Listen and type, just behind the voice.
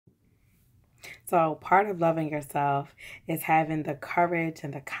So part of loving yourself is having the courage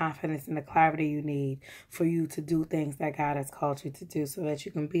and the confidence and the clarity you need for you to do things that God has called you to do so that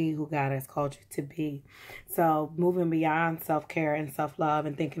you can be who God has called you to be. So moving beyond self-care and self-love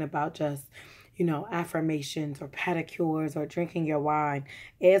and thinking about just affirmations or pedicures or drinking your wine.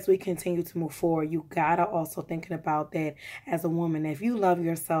 As we continue to move forward, you gotta also thinking about that as a woman. If you love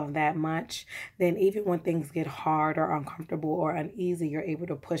yourself that much, then even when things get hard or uncomfortable or uneasy, you're able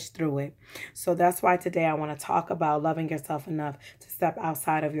to push through it. So that's why today I want to talk about loving yourself enough to step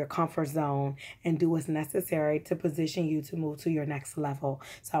outside of your comfort zone and do what's necessary to position you to move to your next level.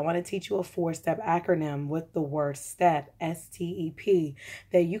 So I want to teach you a 4-step acronym with the word STEP, STEP,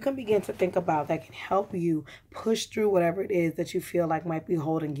 that you can begin to think about that can help you push through whatever it is that you feel like might be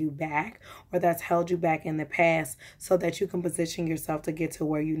holding you back or that's held you back in the past so that you can position yourself to get to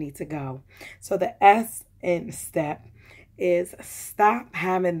where you need to go. So the S in STEP is stop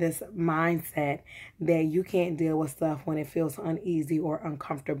having this mindset that you can't deal with stuff when it feels uneasy or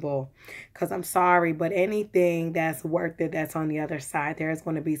uncomfortable. Because I'm sorry, but anything that's worth it, that's on the other side, there's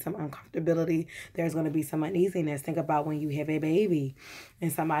going to be some uncomfortability. There's going to be some uneasiness. Think about when you have a baby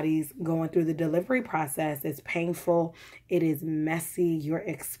and somebody's going through the delivery process. It's painful. It is messy. You're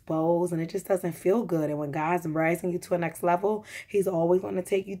exposed and it just doesn't feel good. And when God's rising you to a next level, he's always going to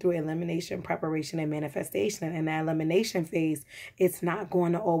take you through elimination, preparation, and manifestation. And that elimination phase, it's not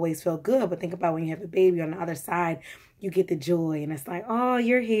going to always feel good. But think about when you have a baby on the other side, you get the joy and it's like, oh,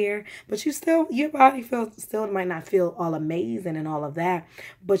 you're here, but your body still might not feel all amazing and all of that,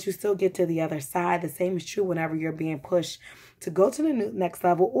 but you still get to the other side. The same is true whenever you're being pushed to go to the next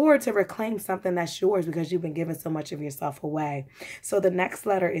level or to reclaim something that's yours because you've been giving so much of yourself away. So the next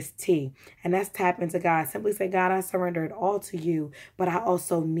letter is T, and that's tap into God. Simply say, God, I surrender it all to you, but I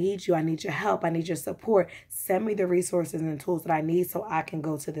also need you. I need your help. I need your support. Send me the resources and tools that I need so I can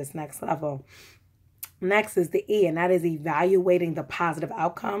go to this next level. Next is the E, and that is evaluating the positive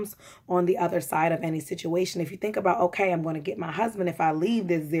outcomes on the other side of any situation. If you think about, okay, I'm going to get my husband if I leave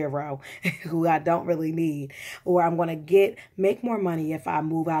this zero, who I don't really need, or I'm going to make more money if I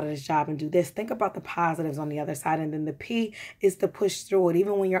move out of this job and do this. Think about the positives on the other side. And then the P is to push through it.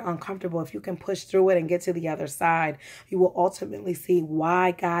 Even when you're uncomfortable, if you can push through it and get to the other side, you will ultimately see why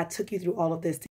God took you through all of this